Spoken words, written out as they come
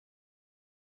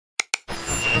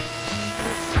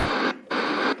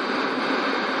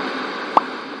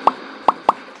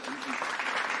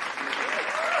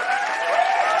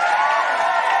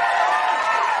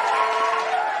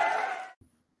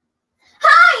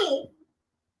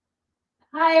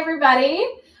Hi, everybody.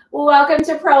 Welcome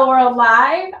to Pro World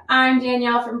Live. I'm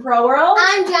Danielle from Pro World.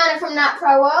 I'm Gianna from Not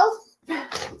Pro World.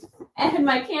 And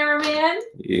my cameraman.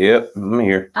 Yep, I'm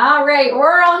here. All right,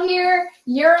 we're all here.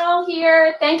 You're all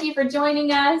here. Thank you for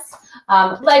joining us.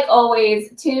 Like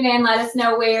always, tune in. Let us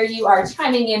know where you are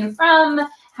chiming in from,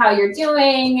 how you're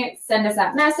doing. Send us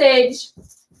that message.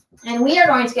 And we are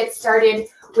going to get started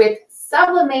with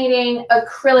sublimating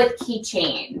acrylic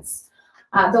keychains.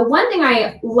 The one thing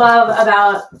I love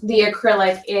about the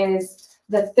acrylic is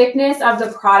the thickness of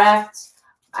the product,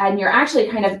 and you're actually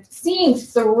kind of seeing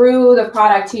through the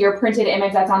product to your printed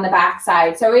image that's on the back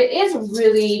side. So it is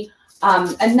really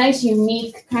a nice,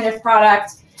 unique kind of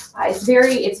product. It's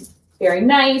very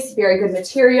nice, very good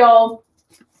material.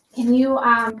 Can you,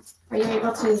 are you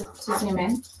able to zoom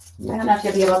in? I don't know if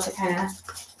you'll be able to kind of.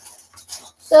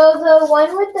 So the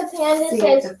one with the panda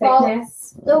says thickness.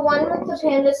 The one with the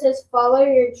panda says follow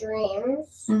your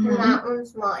dreams, and that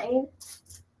one's mine.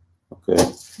 Okay.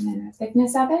 And then the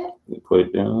thickness of it. You put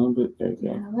it down a little bit. There you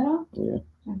go. Down a little?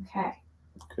 Yeah. Okay.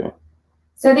 Okay.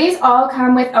 So these all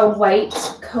come with a white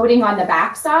coating on the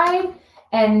back side,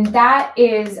 and that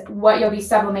is what you'll be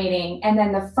sublimating. And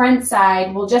then the front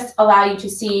side will just allow you to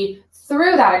see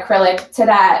through that acrylic to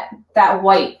that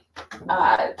white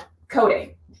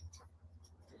coating.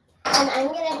 And I'm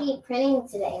going to be printing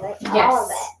today, like Yes, all of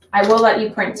it. I will let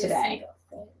you print today.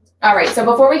 All right, so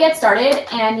before we get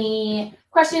started, any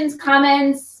questions,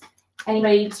 comments?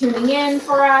 Anybody tuning in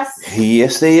for us?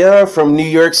 Yes, they are from New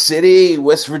York City,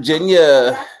 West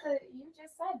Virginia, You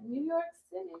just said New York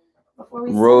City. Before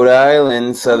we Rhode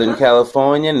Island, Southern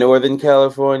California, Northern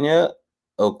California,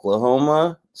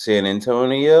 Oklahoma, San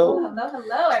Antonio,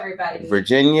 hello, everybody.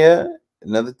 Virginia,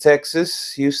 another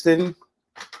Texas, Houston.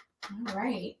 All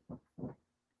right.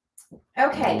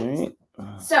 Okay. All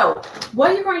right. So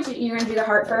what you're going to do the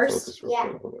heart first.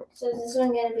 Yeah. So is this one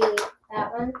going to be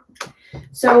that one?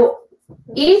 So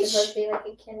each, It's supposed to be like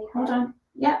a candy hold bar. on.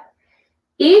 Yep.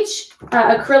 Each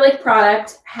acrylic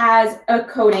product has a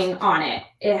coating on it.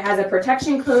 It has a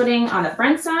protection coating on the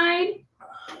front side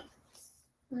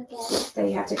Okay. that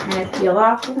you have to kind of peel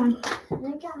off. Hold on. I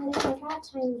got it. I got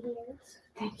tiny here.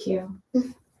 Thank you.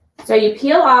 So you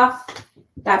peel off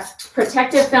that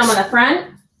protective film on the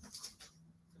front.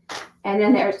 And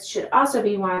then there should also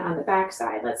be one on the back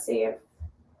side. Let's see if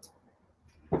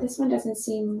this one doesn't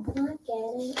seem. I get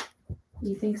it.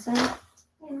 You think so?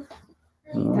 Yeah.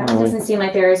 That one doesn't seem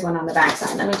like there is one on the back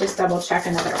side. Let me just double check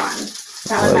another one.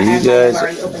 That one Well, I've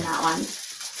already opened that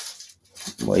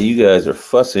one. While you guys are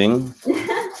fussing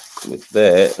with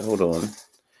that, hold on.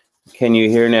 Can you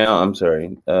hear now? I'm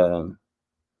sorry.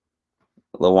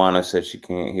 Lawana said she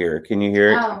can't hear. Can you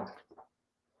hear it? Oh,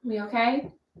 we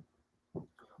okay?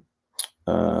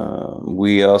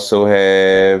 We also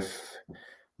have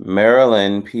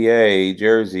Maryland, PA,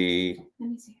 Jersey, Let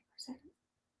me see it for a second.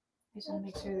 I just want to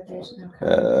make sure that there's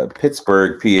no.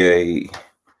 Pittsburgh,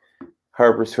 PA,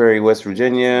 Harpers Ferry, West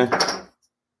Virginia,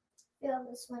 Feel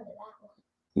this one to that one.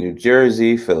 New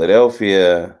Jersey,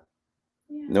 Philadelphia,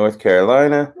 Yeah, North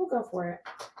Carolina, we'll go for it.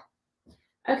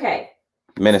 Okay.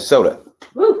 Minnesota.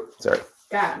 Woo. Sorry.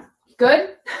 Got him.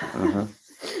 Good. Mhm.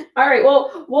 All right,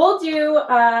 well, we'll do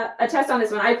a test on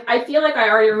this one. I feel like I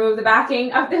already removed the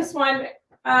backing of this one,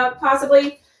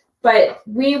 possibly, but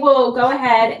we will go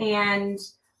ahead and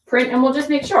print, and we'll just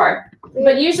make sure.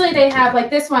 But usually they have, like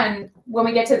this one, when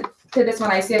we get to this one,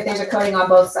 I see that there's a coating on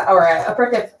both sides, or a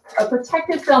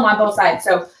protective film on both sides.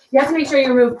 So you have to make sure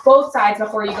you remove both sides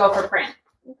before you go for print.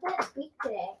 You can't speak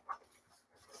today.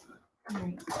 All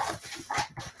right.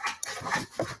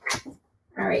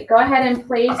 All right, go ahead and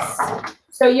place.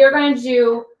 So you're going to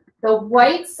do the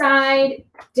white side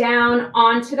down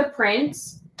onto the print,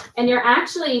 and you're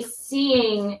actually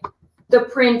seeing the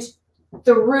print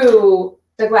through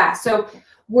the glass. So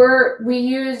we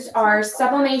use our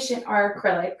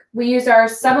acrylic. We use our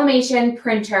Sublimation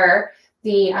Printer,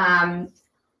 the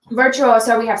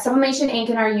Virtuoso. We have Sublimation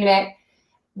ink in our unit.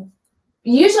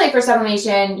 Usually for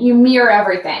sublimation, you mirror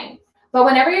everything. But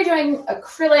whenever you're doing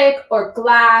acrylic or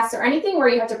glass or anything where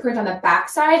you have to print on the back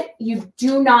side, you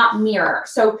do not mirror.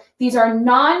 So these are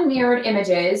non-mirrored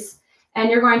images, and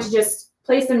you're going to just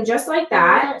place them just like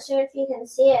that. I'm not sure if you can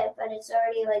see it, but it's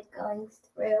already like going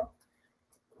through.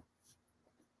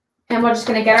 And we're just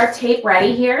going to get our tape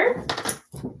ready here.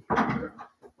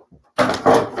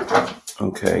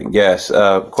 Okay. Yes.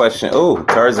 Question. Oh,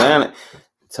 Tanzania.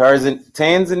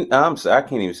 I'm sorry, I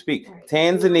can't even speak.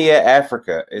 Tanzania,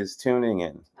 Africa is tuning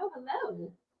in. Oh,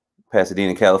 hello.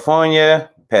 Pasadena, California.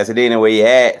 Pasadena, where you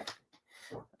at?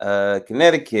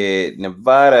 Connecticut,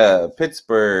 Nevada,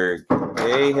 Pittsburgh.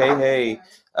 Hey, hey,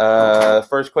 hey.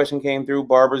 First question came through.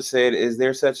 Barbara said, is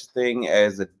there such a thing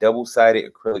as a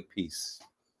double-sided acrylic piece?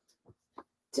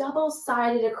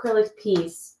 Double-sided acrylic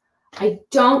piece? I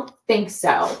don't think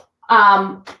so.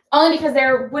 Only because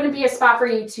there wouldn't be a spot for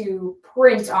you to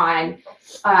print on.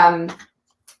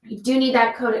 You do need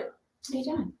that coated. What are you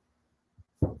doing?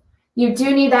 You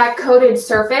do need that coated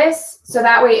surface, so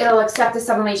that way it'll accept the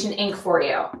sublimation ink for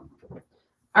you.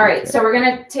 All right, so we're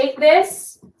gonna take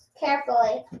this.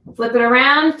 Carefully. Flip it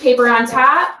around, paper on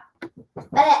top.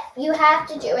 But you have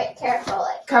to do it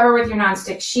carefully. Cover with your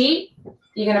nonstick sheet.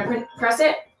 You gonna press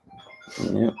it?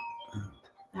 Yep.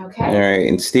 Okay. All right,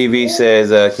 and Stevie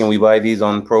says, can we buy these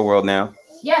on Pro World now?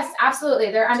 Yes,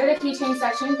 absolutely. They're under the keychain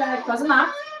section. Go ahead, close them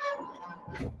up.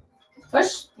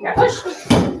 Push. You got push.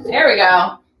 There we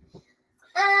go.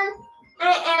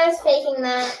 I was faking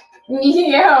that.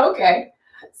 Yeah, okay.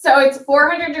 So it's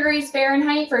 400 degrees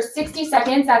Fahrenheit for 60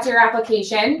 seconds. That's your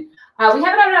application. We have it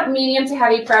on a medium to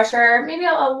heavy pressure, maybe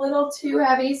a little too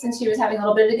heavy since she was having a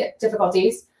little bit of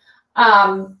difficulties.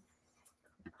 I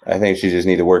think she just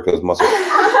needs to work those muscles.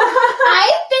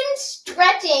 I've been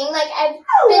stretching. Like, I've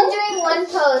been doing one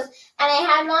pose, and I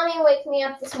had Mommy wake me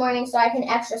up this morning so I can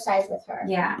exercise with her.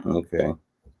 Yeah. Okay.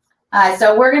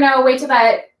 So we're going to wait till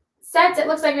that sets. It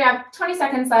looks like we have 20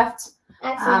 seconds left.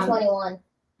 Actually, 21.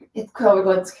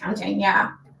 It's counting,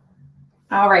 yeah.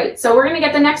 All right, so we're going to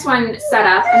get the next one set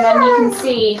up, and then you can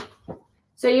see.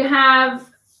 So you have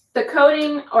the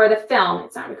coating or the film.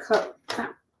 It's not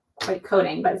quite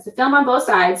coating, but it's the film on both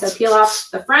sides. So peel off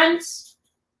the front,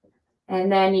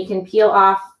 and then you can peel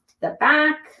off the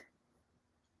back.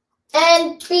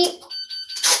 And beep.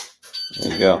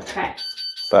 There you go. Okay.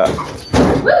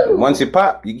 Pop. Woo! Once you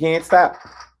pop, you can't stop.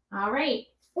 All right.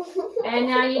 And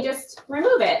now you just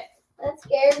remove it. That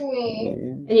scared me.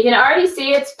 And you can already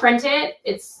see it's printed.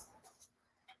 It's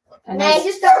a Now you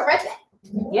just gotta rip it.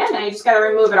 Yeah, now you just gotta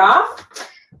remove it off.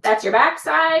 That's your back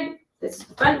side. This is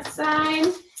the front side.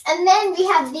 And then we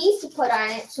have these to put on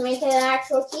it to make it an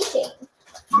actual keychain.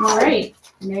 All right.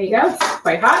 And there you go. It's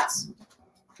quite hot.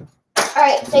 All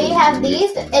right, so you have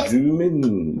these. Zoom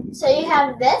in. So you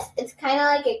have this. It's kind of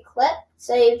like a clip.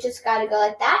 So you just gotta go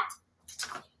like that.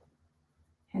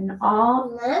 And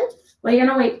all. And then. Well, you're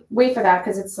gonna wait for that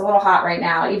because it's a little hot right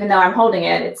now. Even though I'm holding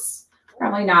it, it's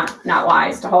probably not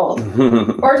wise to hold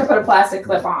or to put a plastic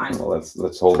clip on. Well,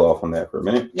 let's hold off on that for a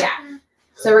minute. Yeah.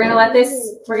 So we're gonna let this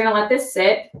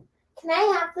sit. Can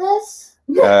I have this?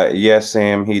 Yes,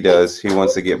 Sam, he does. He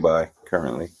wants to get by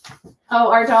currently.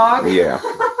 Oh, our dog. Yeah.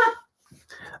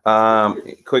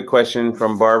 Quick question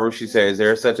from Barbara. She says, is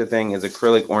there such a thing as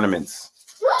acrylic ornaments?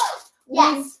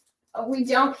 Yes. We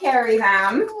don't carry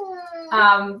them.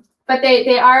 But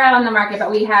they are out on the market,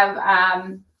 but we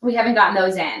haven't gotten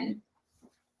those in.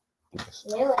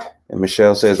 Knew it. And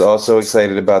Michelle says, also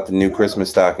excited about the new Christmas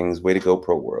stockings. Way to go,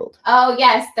 Pro World. Oh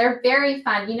yes, they're very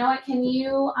fun. You know what? Can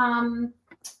you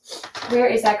where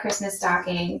is that Christmas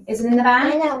stocking? Is it in the I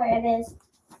back? know where it is.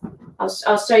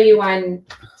 I'll show you one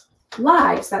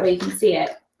live so that way you can see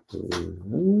it.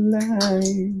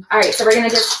 Live. All right, so we're gonna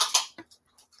just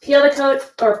peel the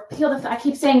coat, or peel the, I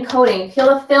keep saying coating, peel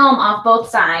the film off both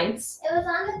sides. It was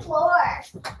on the floor.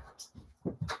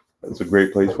 That's a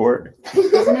great place for it.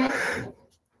 Isn't it?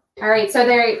 All right, so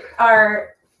there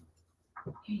are,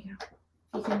 here you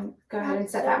go. You can go ahead and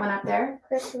set that one up there.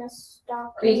 Christmas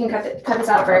stocking. Or you can cut this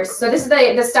out first. So this is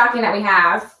the stocking that we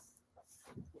have.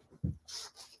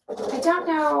 I don't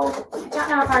know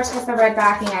if ours has the red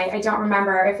backing. I don't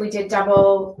remember if we did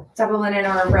double linen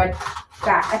or a red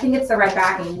back. I think it's the red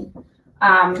backing.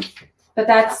 But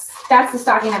that's the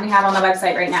stocking that we have on the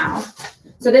website right now.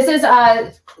 So this is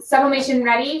Sublimation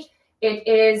Ready. It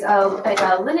is like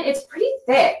a linen. It's pretty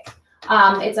thick.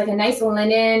 It's like a nice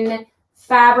linen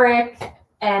fabric,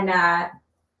 and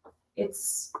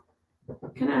it's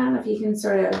kind of, I don't know if you can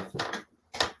sort of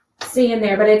see in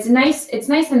there, but it's nice. It's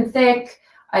nice and thick.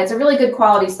 It's a really good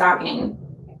quality stocking.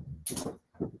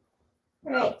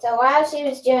 Right, so while she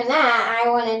was doing that, I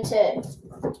wanted to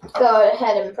go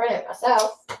ahead and print it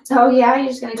myself. Oh yeah, you're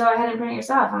just gonna go ahead and print it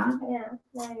yourself, huh? Yeah,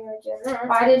 now you were doing that.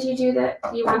 Why did you do that?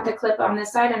 You want the clip on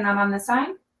this side and not on this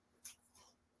side?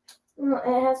 Well,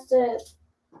 it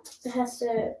has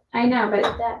to I know, but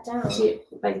put that down.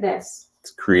 like this.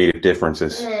 It's creative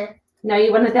differences. Nah. No,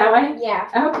 you want it that way? Yeah.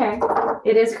 Okay.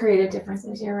 It is creative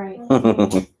differences. You're right.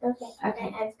 Okay.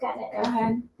 Okay. I've got it. Go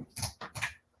ahead.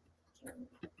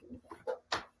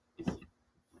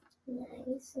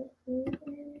 Nice and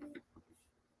even.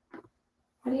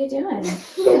 What are you doing?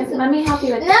 Let me help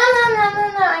you with No.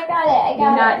 I got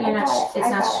it. It's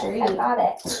not straight. I got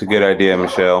it. It's a good idea,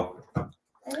 Michelle. I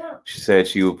know. She said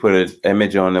she would put an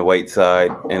image on the white side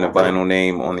and a vinyl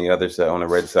name on the other side, on the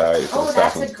red side. Oh,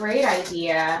 that's a great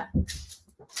idea.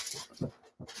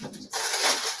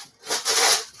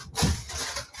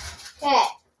 Okay.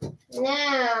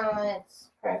 Now it's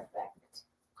perfect.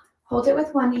 Hold it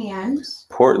with one hand.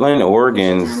 Portland,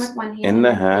 Oregon's With one hand. in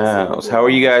the house. How are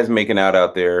you guys making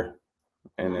out there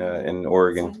in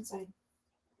Oregon? Side.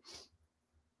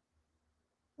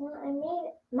 Well, I made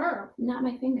it. Mom. Not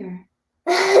my finger.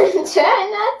 Try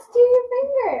not to do your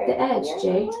finger. The edge,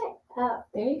 Jay. Oh.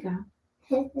 There you go.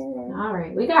 All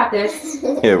right, we got this.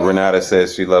 Yeah, Renata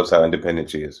says she loves how independent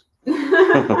she is. Okay,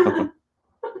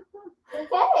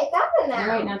 got it now. All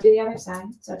right, now do the other side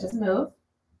so it doesn't move.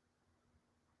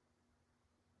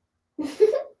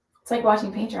 It's like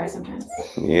watching paint dry sometimes.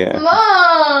 Yeah.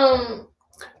 Mom!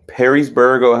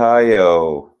 Perrysburg,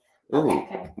 Ohio. Ooh,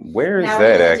 Okay. where is Now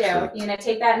that what are you actually? gonna do? You're gonna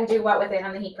take that and do what with it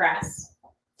on the heat press?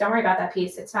 Don't worry about that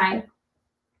piece. It's fine.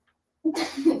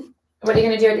 What are you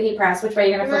gonna do with the heat press? Which way are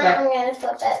you gonna flip I'm it? gonna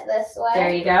flip it this way.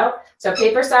 There you go. So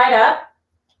paper side up.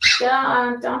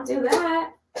 Don't do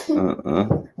that.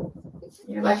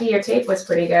 You're lucky your tape was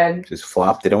pretty good. Just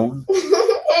flopped it on.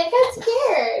 I got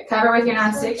scared. Cover with your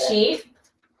nonstick sheet.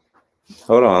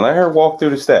 Hold on, let her walk through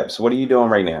the steps. What are you doing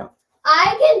right now?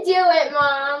 I can do it,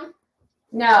 Mom.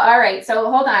 No, all right. So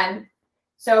hold on.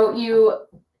 So you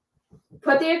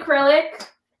put the acrylic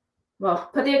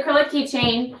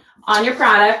keychain on your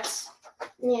product.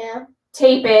 Yeah.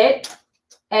 Tape it,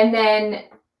 and then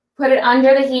put it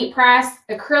under the heat press,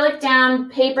 acrylic down,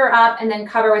 paper up, and then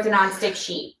cover with a nonstick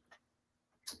sheet.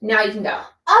 Now you can go.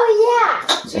 Oh,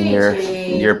 yeah.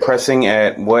 And you're pressing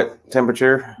at what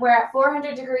temperature? We're at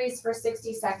 400 degrees for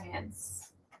 60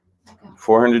 seconds.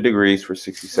 400 degrees for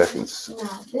 60 seconds.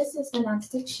 Now, this is the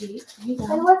nonstick sheet. There you And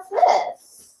go. what's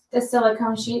this? The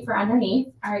silicone sheet for underneath.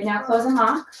 All right, now close and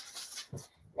lock.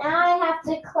 Now I have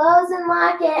to close and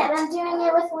lock it, and I'm doing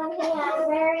it with one hand.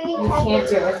 Very You can't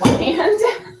do it with one hand.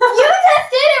 You just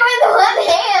did it with one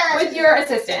hand. With your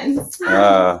assistance.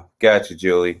 Gotcha,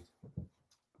 Julie.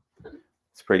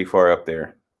 It's pretty far up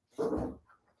there. All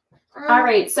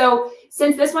right, so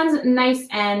since this one's nice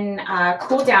and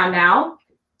cooled down now.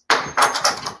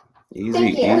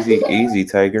 Easy,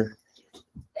 Tiger.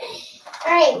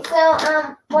 All right,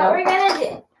 so what we're gonna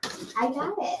do? I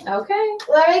got it. Okay.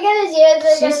 What we're gonna do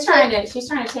is She's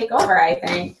trying to take over, I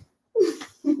think.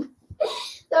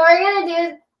 So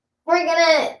we're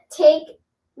gonna take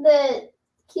the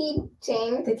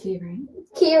keychain, The key ring.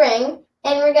 key ring,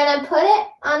 and we're gonna put it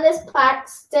on this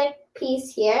plastic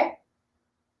piece here,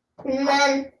 and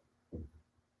then.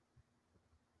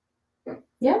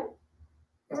 Yep.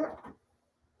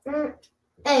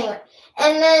 Anyway,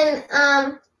 and then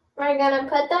we're gonna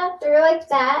put that through like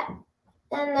that,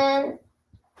 and then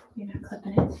You're not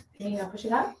clipping it. Here you go. Push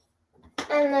it up.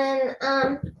 and then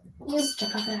you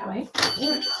Step up that way.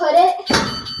 put it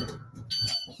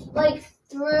like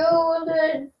through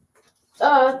the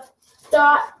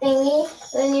dot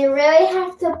thingy. Then you really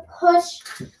have to push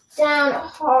down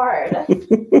hard.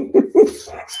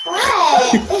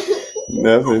 What?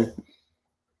 Nothing.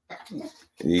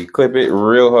 You clip it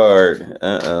real hard. You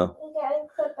gotta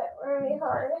clip it really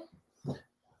hard.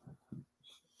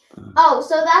 Oh,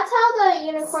 so that's how the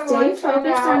unicorn Stay one turned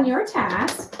focused out. on your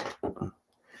task.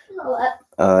 Hold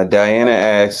up. Diana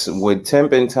asks, would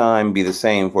temp and time be the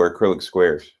same for acrylic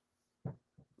squares?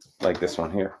 Like this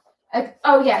one here.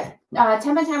 Oh yeah,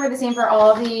 temp and time are the same for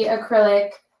all of the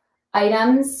acrylic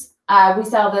items. We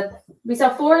sell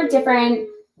 4 different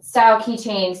style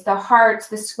keychains: the hearts,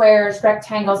 the squares,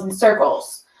 rectangles, and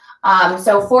circles.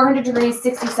 So 400 degrees,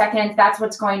 60 seconds. That's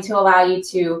what's going to allow you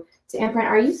to imprint.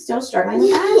 Are you still struggling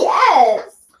with that?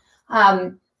 Yes.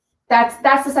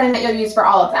 That's the setting that you'll use for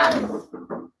all of them.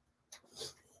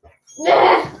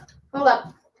 Hold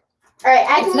up. All right,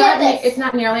 I can get this. It's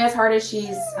not nearly as hard as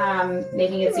she's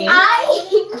making it seem.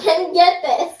 I can get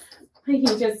this.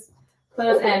 You just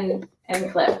close and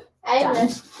clip. I Done.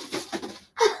 just.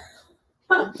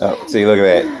 Oh, see, look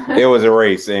at that. It was a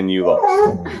race and you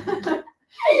lost.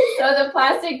 So the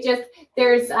plastic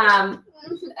there's a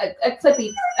clip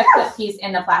piece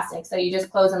in the plastic. So you just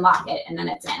close and lock it and then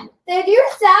it's in. Did you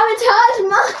sabotage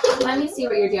mine? Let me see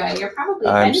what you're doing. You're probably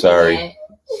I'm bending sorry. it,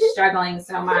 struggling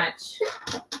so much.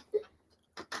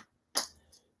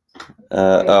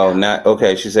 Not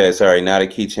okay. She said, sorry, not a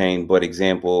keychain, but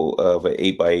example of an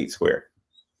 8x8 square.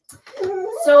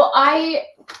 So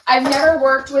I've never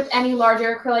worked with any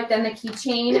larger acrylic than the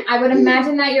keychain. I would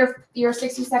imagine that your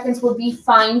 60 seconds would be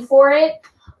fine for it.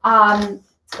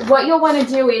 what you'll want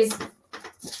to do is,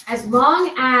 as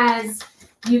long as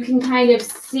you can kind of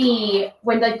see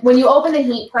when you open the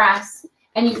heat press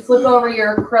and you flip over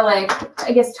your acrylic,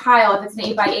 I guess tile, if it's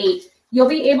an 8x8, you'll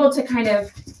be able to kind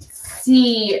of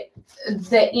see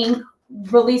the ink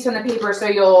release from the paper. So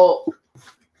you'll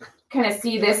kind of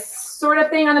see this sort of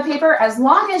thing on the paper. As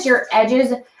long as your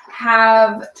edges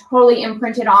have totally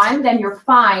imprinted on, then you're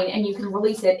fine and you can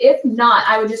release it. If not,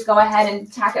 I would just go ahead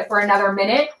and tack it for another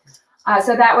minute.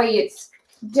 So that way it's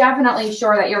definitely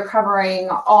sure that you're covering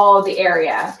all of the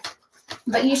area.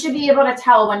 But you should be able to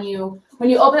tell when you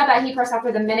open up that heat press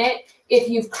after the minute if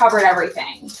you've covered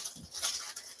everything.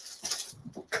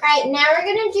 All right, now we're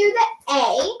gonna do the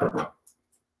A.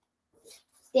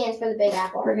 Stands for the Big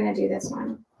Apple. We're gonna do this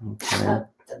one. Okay.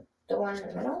 The one in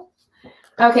the middle.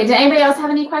 Okay, did anybody else have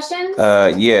any questions?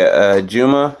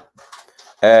 Juma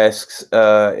asks,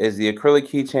 is the acrylic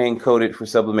keychain coated for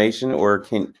sublimation,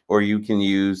 or you can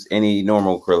use any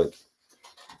normal acrylic?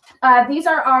 These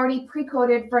are already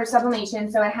pre-coated for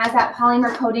sublimation, so it has that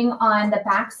polymer coating on the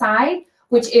back side,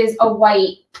 which is a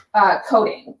white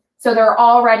coating. So they're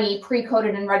already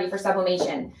pre-coated and ready for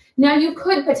sublimation. Now you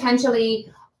could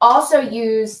potentially also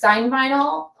use sign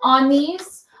vinyl on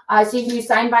these. So you can use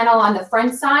sign vinyl on the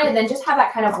front side and then just have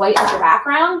that kind of white as the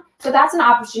background. So that's an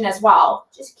option as well.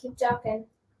 Just keep talking.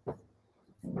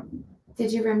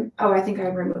 Did you oh, I think I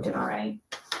removed it already.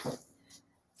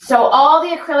 So all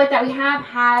the acrylic that we have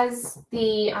has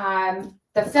the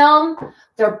film.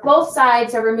 They're both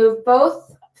sides, so remove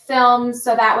both films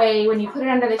so that way when you put it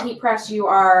under the heat press,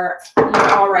 you're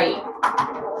all right.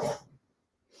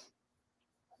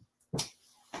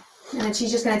 And then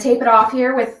she's just going to tape it off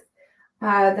here with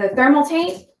the thermal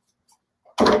tape.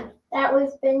 That we've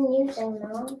been using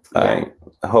though. All right.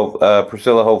 I hope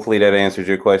Priscilla, hopefully that answers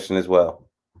your question as well.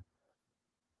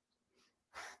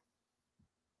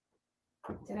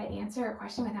 Did I answer a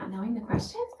question without knowing the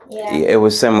question? Yeah. Yeah, it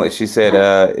was similar. She said,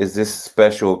 is this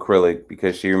special acrylic?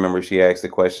 Because she remembers she asked the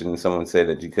question and someone said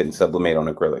that you couldn't sublimate on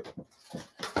acrylic.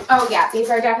 Oh yeah, these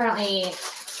are definitely,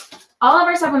 all of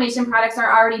our sublimation products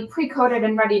are already pre-coated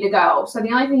and ready to go. So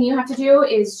the only thing you have to do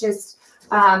is just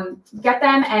get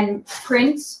them and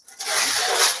print,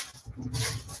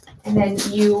 and then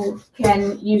you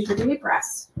can use the heat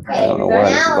press. Okay, I don't know so why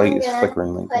now the light I'm is gonna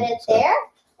flickering. put it there,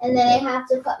 and then I have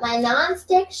to put my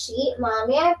non-stick sheet.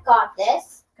 Mommy, I've got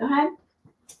this. Go ahead.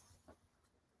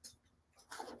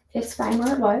 It's fine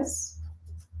where it was.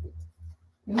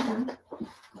 There you go.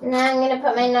 And then I'm going to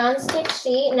put my non-stick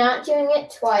sheet, not doing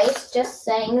it twice, just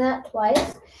saying that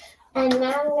twice. And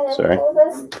now I'm going to pull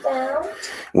this down.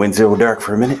 Went zero dark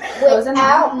for a minute.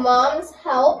 Without Mom's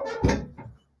help.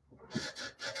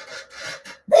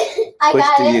 I Push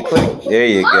got to it. the acrylic. There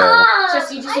you go.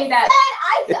 You just need that.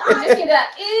 You just need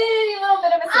that little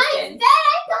bit of assistance.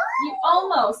 You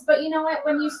almost, but you know what?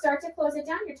 When you start to close it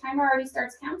down, your timer already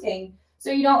starts counting. So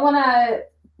you don't want to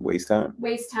Waste time.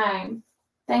 waste time.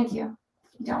 Thank you.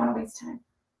 You don't want to waste time.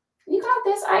 You got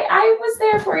this. I was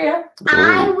there for you.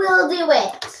 I will do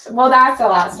it. Well, that's the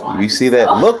last one. You see that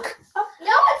Oh. look?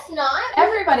 No, it's not.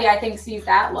 Everybody, I think, sees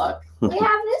that look. We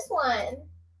have this one.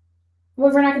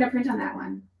 Well, we're not going to print on that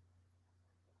one.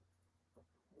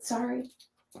 Sorry.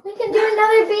 We can do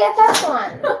another BFF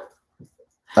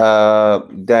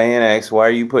one. Diane asks, why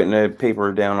are you putting the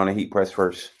paper down on a heat press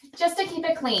first? Just to keep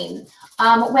it clean.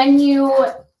 When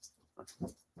you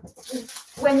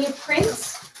print,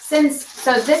 so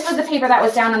this was the paper that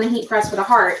was down on the heat press for the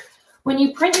heart. When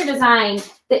you print your design,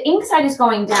 the ink side is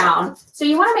going down. So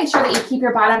you want to make sure that you keep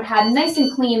your bottom pad nice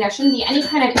and clean. There shouldn't be any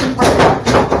kind of ink.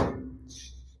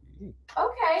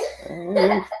 Okay.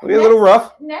 We're a little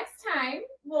rough. Next time,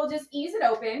 we'll just ease it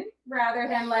open rather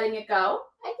than letting it go.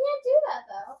 I can't do that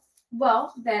though.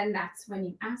 Well, then that's when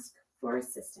you ask for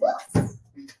assistance.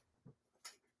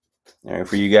 All right,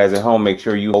 for you guys at home, make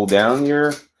sure you hold down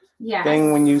your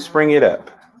thing when you spring it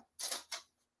up.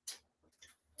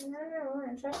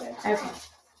 Okay.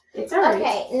 It's all right.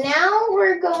 Okay, now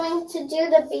we're going to do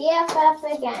the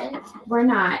BFF again. We're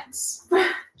not.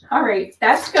 All right,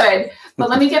 that's good. But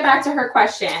let me get back to her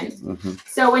question. Mm-hmm.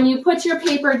 So when you put your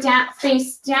paper down,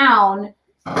 face down,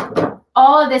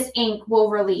 all of this ink will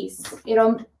release.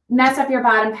 It'll mess up your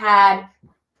bottom pad.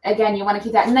 Again, you want to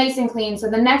keep that nice and clean. So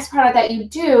the next product that you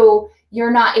do,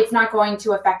 it's not going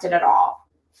to affect it at all.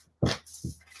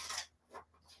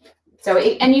 So,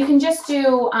 and you can just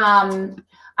do,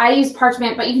 I use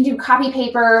parchment, but you can do copy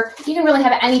paper. You can really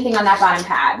have anything on that bottom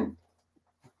pad.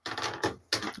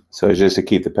 So it's just to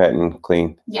keep the pattern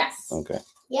clean? Yes. Okay.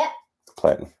 Yep.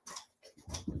 Platinum.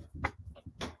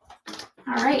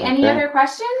 All right. Any other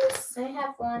questions? I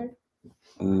have one.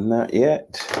 Not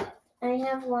yet. I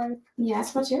have one.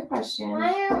 Yes, what's your question?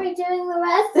 Why aren't we doing the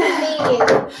rest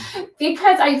of these?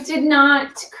 Because I did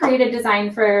not create a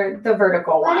design for the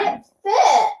vertical But one. it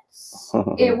fits.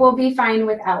 It will be fine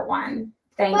without one.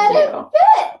 Thank But you.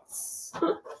 it fits.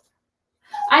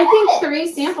 I think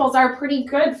 3 samples are pretty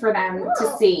good for them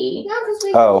to see. No, because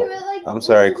we Oh, can do it like I'm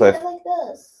sorry, we can Cliff. do it like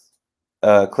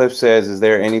this. Cliff says, is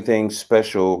there anything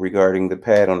special regarding the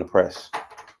pad on the press?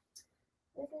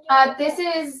 This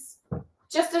is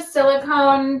just a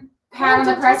silicone pad on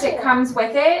the press. It comes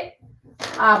with it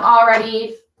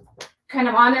already kind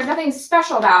of on there. Nothing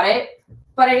special about it,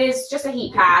 but it is just a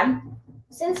heat pad.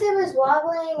 Since it was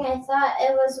wobbling, I thought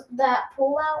it was that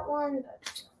pull-out one.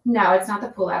 No, it's not the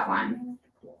pull-out one.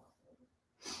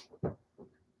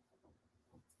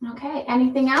 Okay,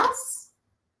 anything else?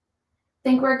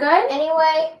 Think we're good?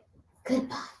 Anyway,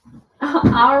 goodbye.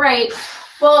 All right.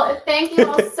 Well, thank you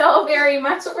all so very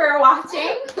much for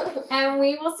watching, and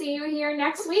we will see you here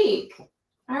next week.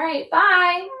 All right,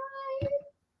 bye.